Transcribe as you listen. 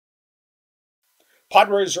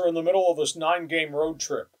Padres are in the middle of this 9-game road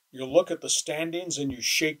trip. You look at the standings and you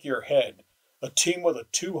shake your head. A team with a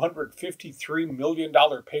 $253 million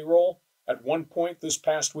payroll at one point this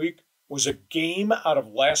past week was a game out of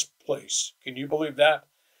last place. Can you believe that?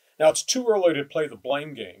 Now, it's too early to play the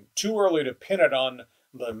blame game, too early to pin it on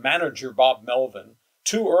the manager, Bob Melvin,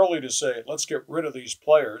 too early to say, let's get rid of these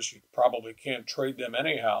players. You probably can't trade them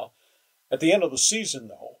anyhow. At the end of the season,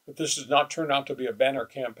 though, if this does not turn out to be a banner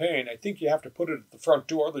campaign, I think you have to put it at the front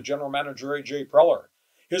door of the General Manager AJ Preller.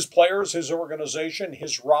 His players, his organization,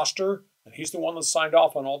 his roster, and he's the one that signed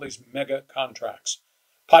off on all these mega contracts.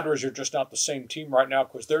 Padres are just not the same team right now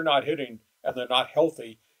because they're not hitting and they're not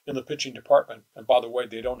healthy in the pitching department. And by the way,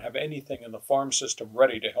 they don't have anything in the farm system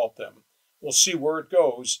ready to help them. We'll see where it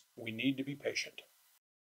goes. We need to be patient.